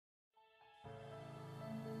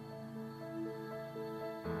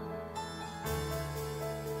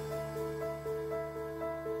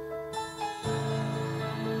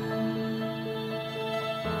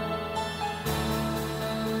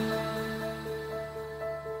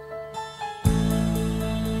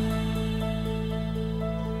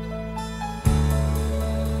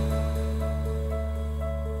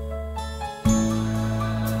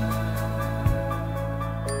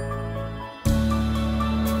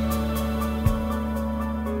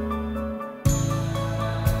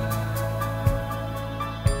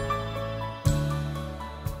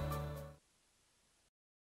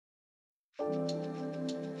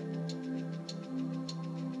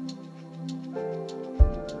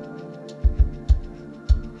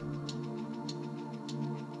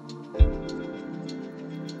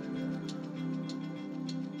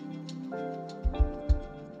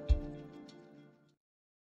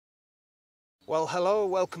Well, hello,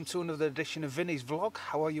 welcome to another edition of Vinny's vlog.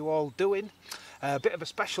 How are you all doing? A bit of a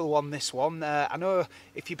special one, this one. I know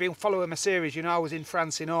if you've been following my series, you know I was in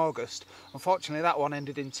France in August. Unfortunately, that one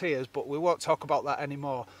ended in tears, but we won't talk about that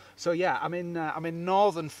anymore. So yeah, I'm in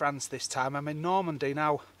northern France this time. I'm in Normandy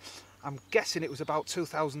now. I'm guessing it was about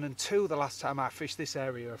 2002 the last time I fished this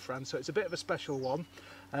area of France, so it's a bit of a special one.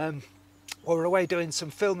 We're away doing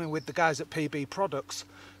some filming with the guys at PB Products,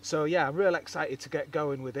 so yeah, I'm real excited to get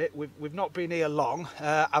going with it. We've not been here long.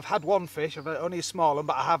 I've had one fish, I've had only a small one,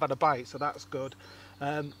 but I have had a bite, so that's good.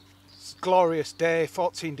 It's a glorious day,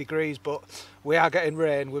 14 degrees, but we are getting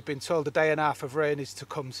rain. We've been told a day and a half of rain is to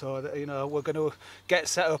come, so that, you know, we're going to get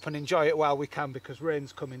set up and enjoy it while we can because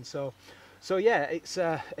rain's coming. So yeah,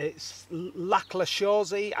 it's Lac La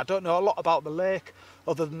Chaussee. I don't know a lot about the lake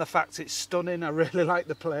other than the fact it's stunning. I really like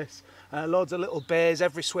the place. Loads of little bays,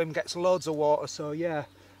 every swim gets loads of water, so yeah.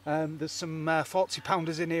 There's some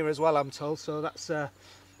 40-pounders in here as well, I'm told, so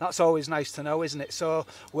that's always nice to know, isn't it? So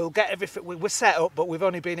we'll get everything, we're set up, but we've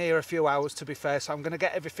only been here a few hours, to be fair, so I'm going to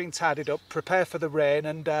get everything tidied up, prepare for the rain,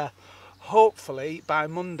 and hopefully by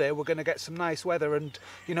Monday we're going to get some nice weather. And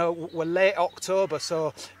you know, we're late October,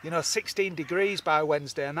 so you know, 16 degrees by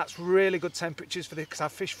Wednesday, and that's really good temperatures for this, because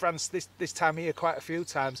I've fished France this time of year quite a few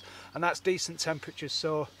times, and that's decent temperatures.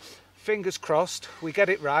 So fingers crossed we get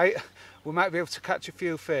it right, we might be able to catch a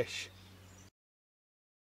few fish.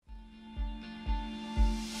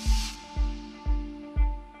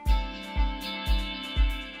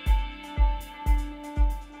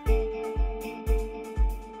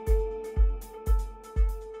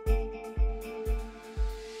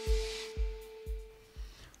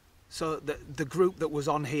 So the group that was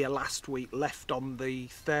on here last week left on the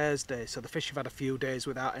Thursday, so the fish have had a few days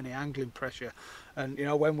without any angling pressure. And you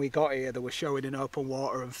know, when we got here, they were showing in open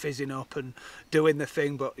water and fizzing up and doing the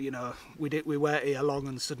thing, but you know, we weren't here long,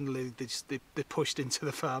 and suddenly they pushed into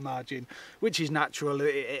the far margin, which is natural.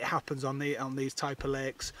 It happens on these type of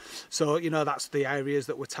lakes. So you know, that's the areas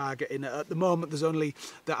that we're targeting. At the moment, there's only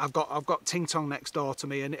that I've got Ting Tong next door to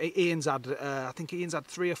me, and Ian's had I think Ian's had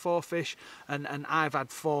 3 or 4 fish, and I've had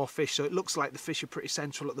 4 fish. So it looks like the fish are pretty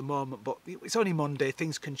central at the moment, but it's only Monday,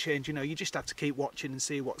 things can change, you know, you just have to keep watching and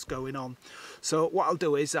see what's going on. So what I'll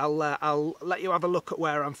do is I'll let you have a look at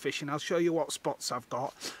where I'm fishing. I'll show you what spots I've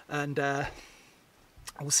got, and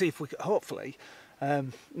we'll see if we can, hopefully,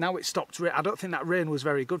 now it stopped. I don't think that rain was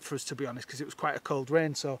very good for us, to be honest, because it was quite a cold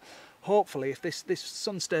rain. So hopefully, if this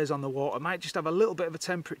sun stays on the water, might just have a little bit of a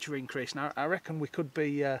temperature increase. Now I reckon we could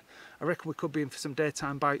be in for some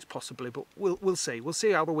daytime bites possibly, but we'll see. We'll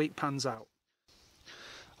see how the week pans out.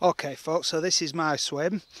 Okay folks, so this is my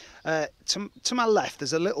swim. To my left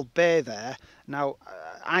there's a little bay there. Now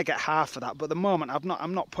I get half of that, but at the moment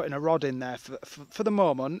I'm not putting a rod in there for the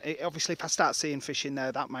moment. Obviously if I start seeing fish in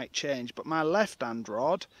there, that might change, but my left hand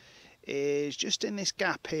rod is just in this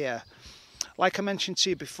gap here. Like I mentioned to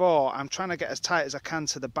you before, I'm trying to get as tight as I can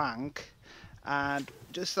to the bank, and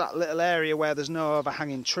just that little area where there's no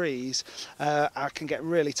overhanging trees, I can get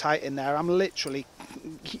really tight in there. I'm literally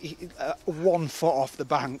 1 foot off the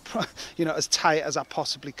bank, you know, as tight as I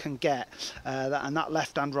possibly can get, and that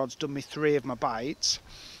left hand rod's done me 3 of my bites.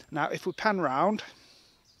 Now if we pan round,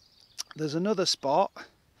 there's another spot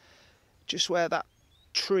just where that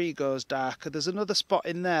tree goes darker. There's another spot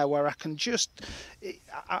in there where I can just,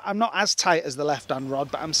 I'm not as tight as the left hand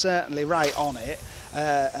rod, but I'm certainly right on it,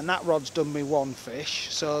 and that rod's done me 1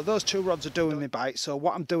 fish. So those 2 rods are doing me bites. So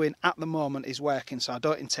what I'm doing at the moment is working, so I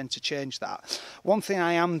don't intend to change that. One thing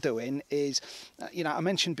I am doing is, you know, I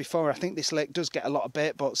mentioned before, I think this lake does get a lot of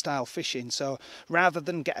bait boat style fishing, so rather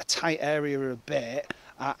than get a tight area of bait,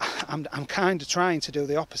 I'm kind of trying to do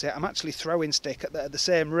the opposite. I'm actually throwing stick at the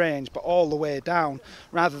same range, but all the way down.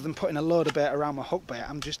 Rather than putting a load of bait around my hook bait,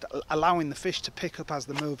 I'm just allowing the fish to pick up as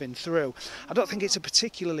they're moving through. I don't think it's a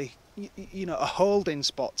particularly, you know, a holding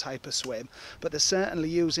spot type of swim, but they're certainly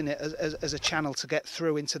using it as a channel to get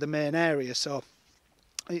through into the main area. So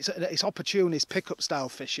it's opportunist pickup style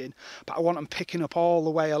fishing, but I want them picking up all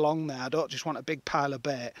the way along there. I don't just want a big pile of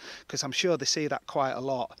bait, because I'm sure they see that quite a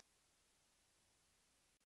lot.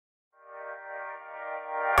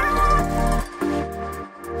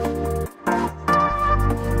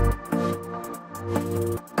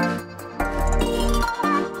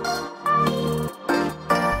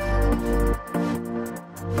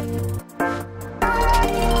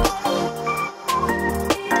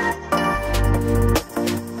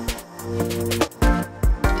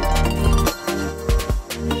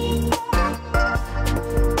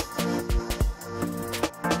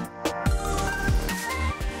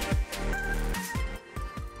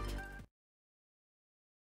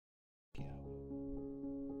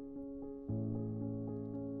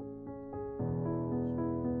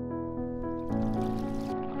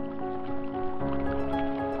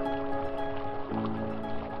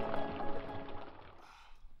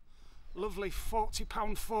 lovely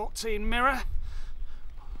 £40 14 mirror.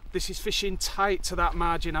 This is fishing tight to that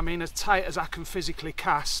margin, I mean as tight as I can physically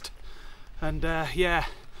cast. And yeah,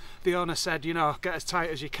 the owner said, you know, get as tight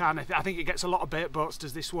as you can. I think it gets a lot of bait boats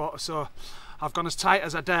does this water, so I've gone as tight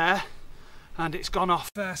as I dare, and it's gone off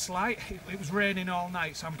first light. It was raining all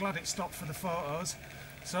night, so I'm glad it stopped for the photos.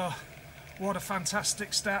 So what a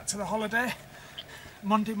fantastic start to the holiday.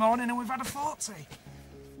 Monday morning and we've had a 40.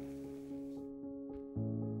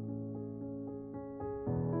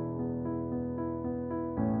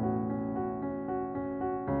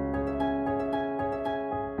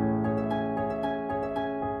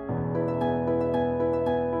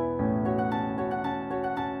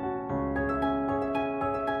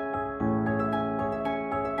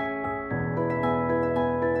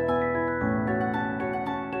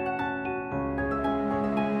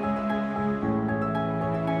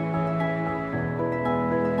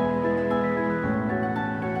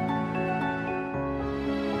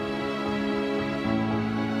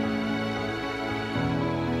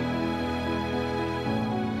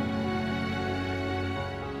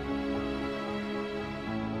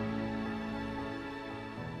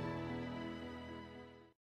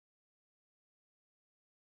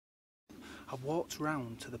 I walked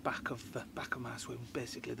round to the back of my swim,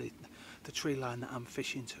 basically the tree line that I'm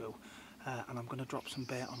fishing to, and I'm going to drop some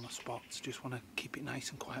bait on the spots. Just want to keep it nice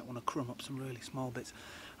and quiet. Want to crumb up some really small bits.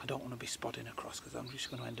 I don't want to be spodding across because I'm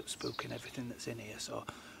just going to end up spooking everything that's in here. So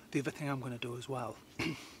the other thing I'm going to do as well,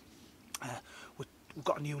 we've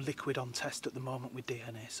got a new liquid on test at the moment with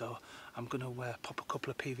DNA, so I'm going to pop a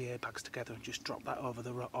couple of PVA bags together and just drop that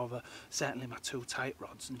over certainly my 2 tight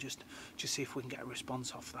rods, and just see if we can get a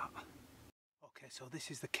response off that. Okay, so this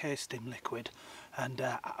is the K-Stim liquid, and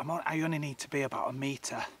I only need to be about a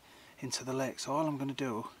metre into the lake, so all I'm going to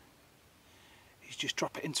do is just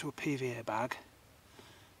drop it into a PVA bag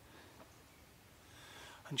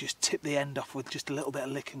and just tip the end off with just a little bit of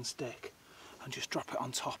lick and stick and just drop it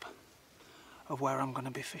on top of where I'm going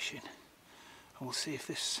to be fishing, and we'll see if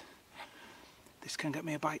this can get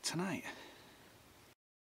me a bite tonight.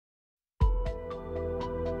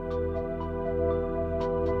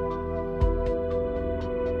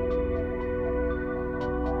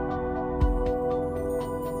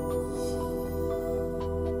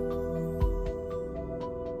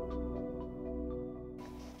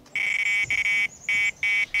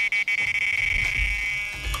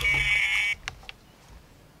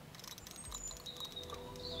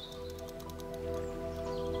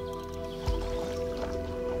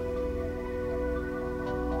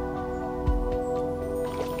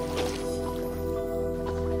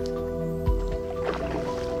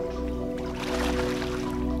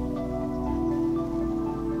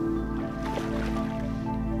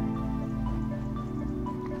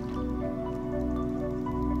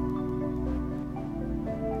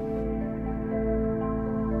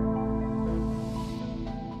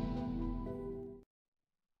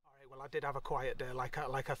 I did have a quiet day like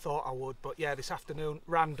I thought I would, but yeah, this afternoon,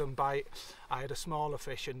 random bite, I had a smaller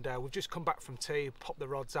fish, and we've just come back from tea, popped the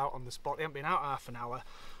rods out on the spot. They haven't been out half an hour,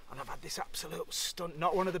 and I've had this absolute stunt.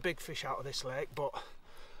 Not one of the big fish out of this lake, but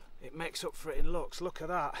it makes up for it in looks. Look at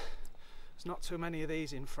that. There's not too many of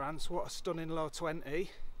these in France. What a stunning low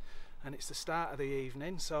 20, and it's the start of the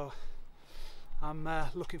evening, so I'm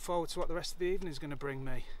looking forward to what the rest of the evening is going to bring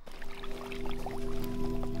me.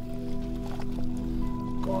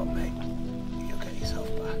 Go on, mate. You'll get yourself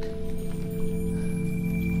back.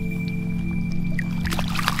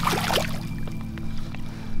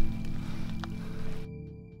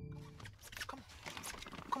 Come on.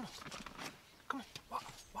 Come on. Come on.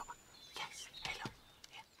 What? Yes. Hello.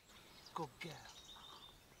 Yeah. Good girl.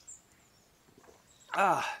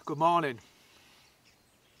 Ah, good morning.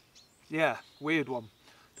 Yeah, weird one.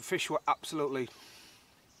 The fish were absolutely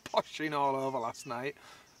poshing all over last night.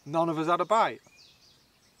 None of us had a bite.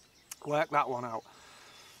 Work that one out.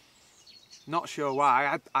 Not sure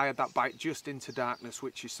why. I had that bite just into darkness,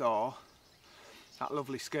 which you saw. That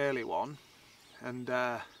lovely scaly one. And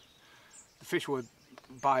the fish were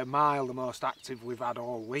by a mile the most active we've had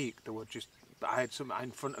all week. There were just, I had some in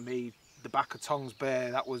front of me, the back of Tongs Bay,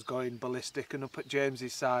 that was going ballistic, and up at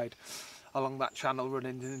James's side, along that channel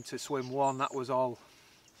running into Swim 1, that was all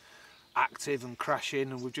active and crashing.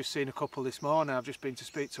 And we've just seen a couple this morning. I've just been to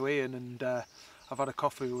speak to Ian, and I've had a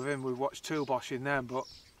coffee with him. We've watched 2 boshing them, but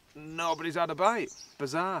nobody's had a bite.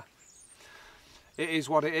 Bizarre. It is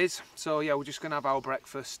what it is. So yeah, we're just going to have our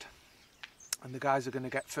breakfast, and the guys are going to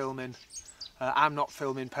get filming. I'm not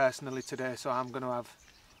filming personally today, so I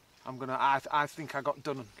think I got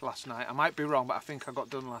done last night. I might be wrong, but I think I got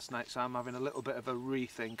done last night, so I'm having a little bit of a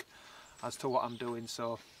rethink as to what I'm doing.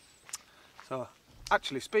 So So,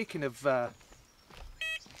 actually, speaking of, that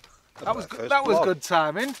was good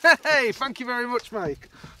timing. Hey, thank you very much, Mike.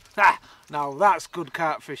 Now that's good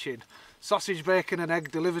carp fishing. Sausage, bacon, and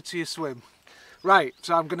egg delivered to your swim. Right,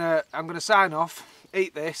 so I'm gonna sign off,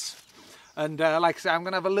 eat this, and like I say, I'm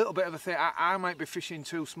gonna have a little bit of a thing. I might be fishing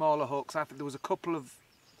 2 smaller hooks. I think there was a couple of,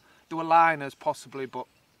 there were liners possibly, but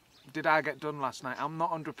did I get done last night? I'm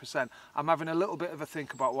not 100%. I'm having a little bit of a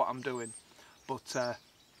think about what I'm doing. But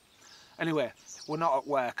anyway, we're not at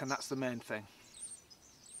work, and that's the main thing.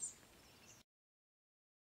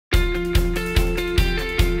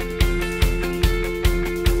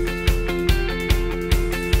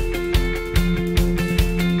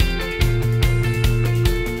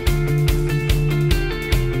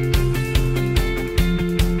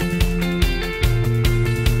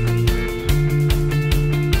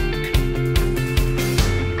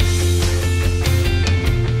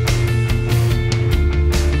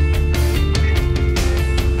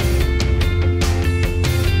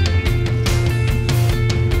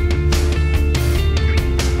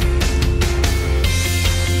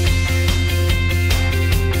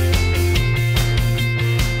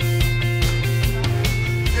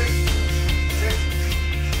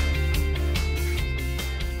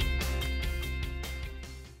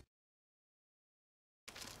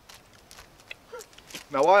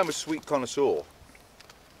 Now I am a sweet connoisseur.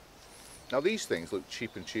 Now these things look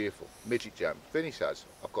cheap and cheerful. Midget gem. Vinny says,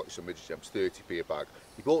 I've got you some midget gems, 30p a bag.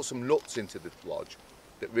 He brought some nuts into the lodge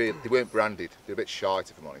that really, they weren't branded. They're a bit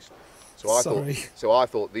shite if I'm honest. So I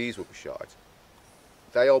thought these would be shite.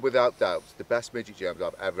 They are without doubt the best midget gems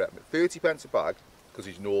I've ever had. 30p a bag, because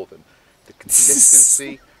he's northern. The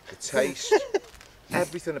consistency, the taste,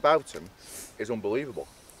 everything about them is unbelievable.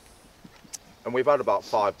 And we've had about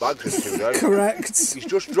 5 bags in 2 days. Correct. He's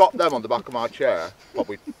just dropped them on the back of my chair,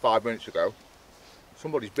 probably 5 minutes ago.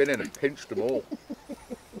 Somebody's been in and pinched them all.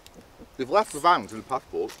 They've left the vans and the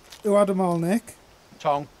passport. Who had them all, Nick?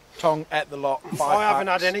 Tong ate the lot. I haven't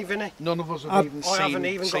had any, Vinny. None of us have even seen. I haven't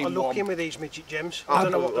even got a look in with these midget gems. I I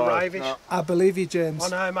don't know what the rave is. No. I believe you, James. I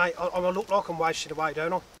know, mate. I look like I'm wasted away,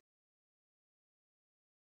 don't I?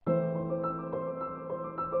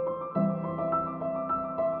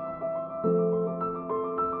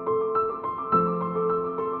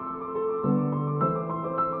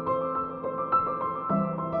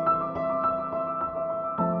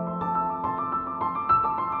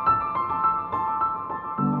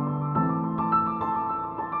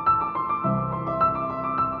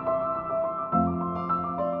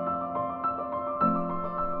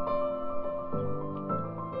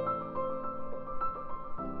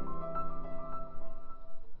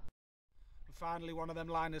 Finally, one of them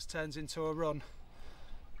liners turns into a run.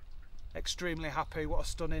 Extremely happy. What a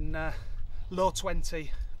stunning low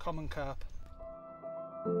 20 common carp.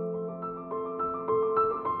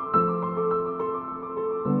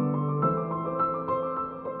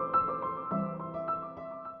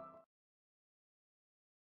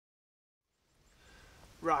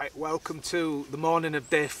 Right, welcome to the morning of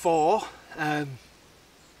day 4.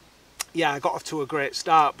 Yeah, I got off to a great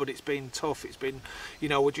start, but it's been tough. It's been, you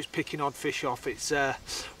know, we're just picking odd fish off. It's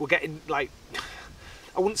we're getting, like,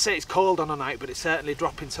 I wouldn't say it's cold on a night, but it's certainly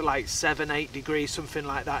dropping to like 7-8 degrees, something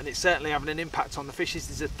like that, and it's certainly having an impact on the fish. This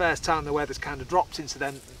is the first time the weather's kind of dropped into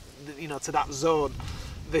them, you know, to that zone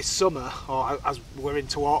this summer, or as we're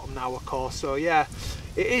into autumn now, of course. So yeah,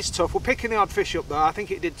 it is tough. We're picking the odd fish up though. I think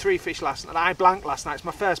it did 3 fish last night. I blanked last night. It's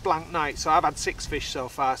my first blank night, so I've had 6 fish so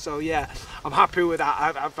far. So yeah, I'm happy with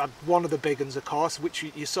that. I've had one of the big ones, of course, which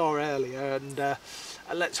you saw earlier, and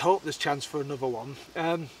let's hope there's chance for another one.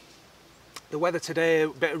 The weather today, a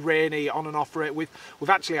bit of rainy, on and off rate. We've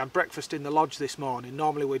actually had breakfast in the lodge this morning.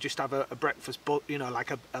 Normally we just have a breakfast, but you know,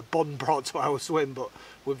 like a bun brought to our swim, but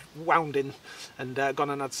we've wound in and gone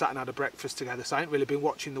and sat and had a breakfast together. So I ain't really been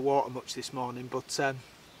watching the water much this morning, but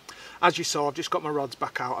as you saw, I've just got my rods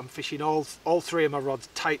back out. I'm fishing all 3 of my rods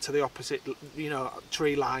tight to the opposite, you know,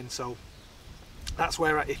 tree line. So that's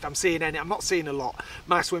where, if I'm seeing any, I'm not seeing a lot.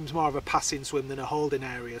 My swim's more of a passing swim than a holding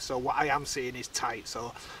area, so what I am seeing is tight,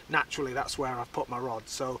 so naturally that's where I've put my rod.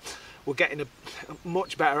 So we're getting a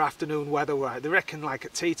much better afternoon weather. They reckon like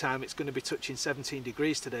at tea time it's going to be touching 17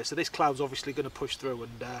 degrees today, so this cloud's obviously going to push through,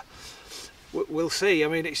 and we'll see. I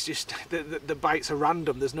mean, it's just the bites are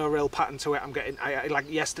random. There's no real pattern to it. I'm getting,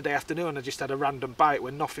 like yesterday afternoon, I just had a random bite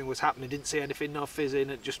when nothing was happening. Didn't see anything, no fizzing,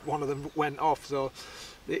 and just one of them went off. So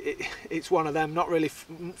it's one of them, not really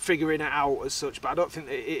figuring it out as such, but I don't think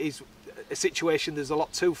it is a situation there's a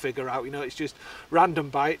lot to figure out. You know, it's just random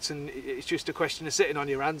bites, and it's just a question of sitting on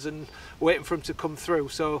your hands and waiting for them to come through.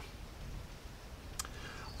 So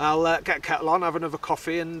I'll get kettle on, have another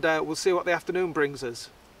coffee, and we'll see what the afternoon brings us.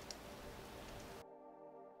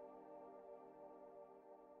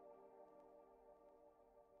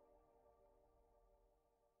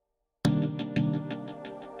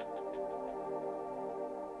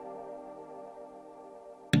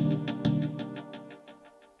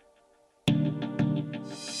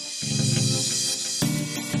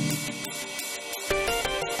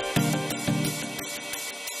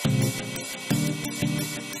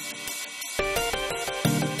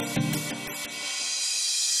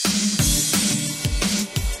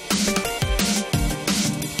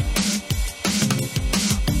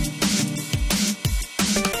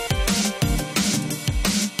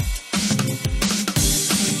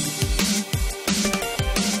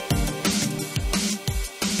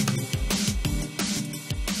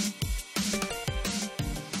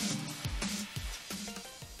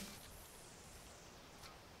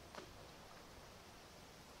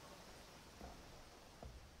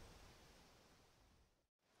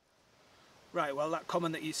 Right, well, that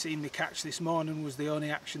common that you've seen me catch this morning was the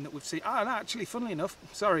only action that we've seen. Ah, no, actually, funnily enough,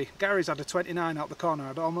 sorry, Gary's had a 29 out the corner.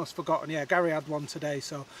 I'd almost forgotten. Yeah, Gary had one today,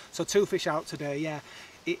 so 2 fish out today. Yeah,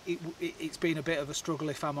 it's been a bit of a struggle,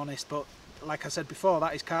 if I'm honest, but like I said before,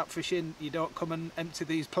 that is carp fishing. You don't come and empty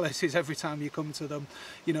these places every time you come to them.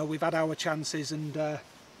 You know, we've had our chances, and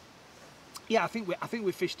yeah, I think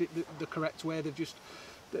we fished it the correct way. They've just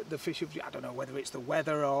the fish have, I don't know whether it's the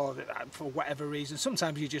weather or for whatever reason.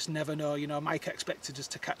 Sometimes you just never know. You know, Mike expected us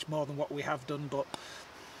to catch more than what we have done, but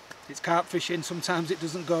it's carp fishing. Sometimes it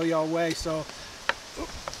doesn't go your way. So,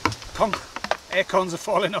 acorns are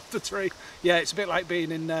falling off the tree. Yeah, it's a bit like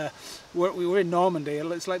being in, we were in Normandy.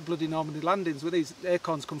 It's like bloody Normandy landings where these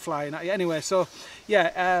acorns come flying at you. Anyway, so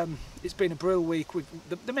yeah, it's been a brilliant week.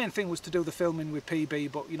 The main thing was to do the filming with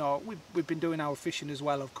PB, but you know, we've been doing our fishing as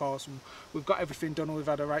well, of course, and we've got everything done. We've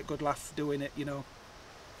had a right good laugh doing it, you know.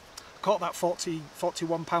 Caught that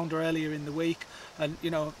 41 pounder earlier in the week, and you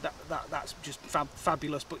know that's just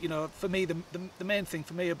fabulous. But you know, for me, the main thing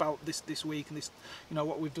for me about this week and this, you know,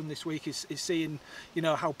 what we've done this week is seeing, you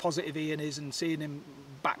know, how positive Ian is, and seeing him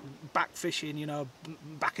back fishing, you know,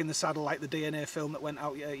 back in the saddle like the DNA film that went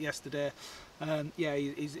out yesterday. Yeah,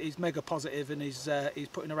 he's mega positive, and he's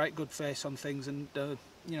putting a right good face on things, and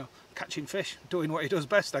you know, catching fish, doing what he does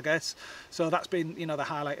best, I guess. So that's been, you know, the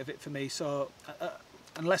highlight of it for me. So.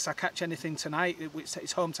 Unless I catch anything tonight,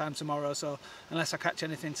 it's home time tomorrow, so unless I catch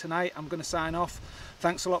anything tonight, I'm going to sign off.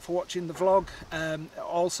 Thanks a lot for watching the vlog.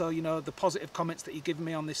 Also, you know, the positive comments that you give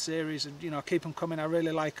me on this series, and you know, keep them coming. I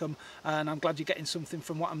really like them, and I'm glad you're getting something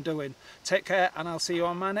from what I'm doing. Take care, and I'll see you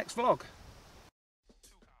on my next vlog.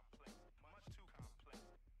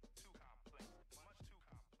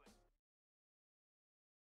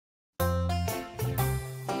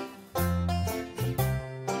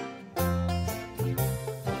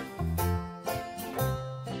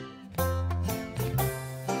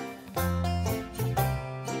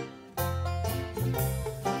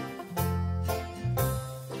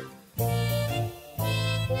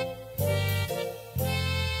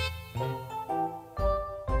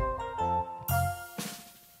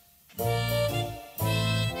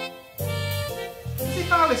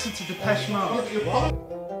 I listen to Depeche Mode.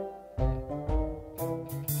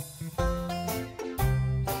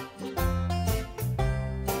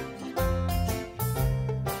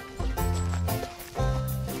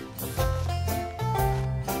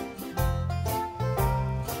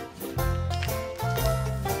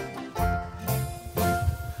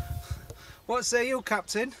 What say you,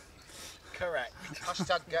 Captain? Correct.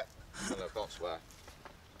 Hashtag get. No, I can't swear.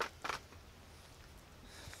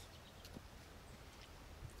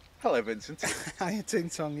 Hello, Vincent. Hiya, Ting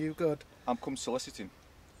Tong, you good? I'm come soliciting.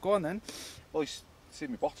 Go on then. Well, he's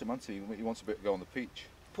seen my bottom, hasn't he? He wants a bit to go on the peach.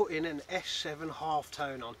 Put in an S7 half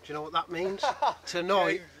tone on. Do you know what that means?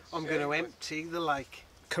 Tonight, I'm going to empty the lake.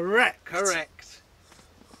 Correct. Correct.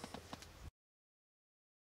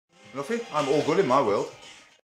 Nothing. I'm all good in my world.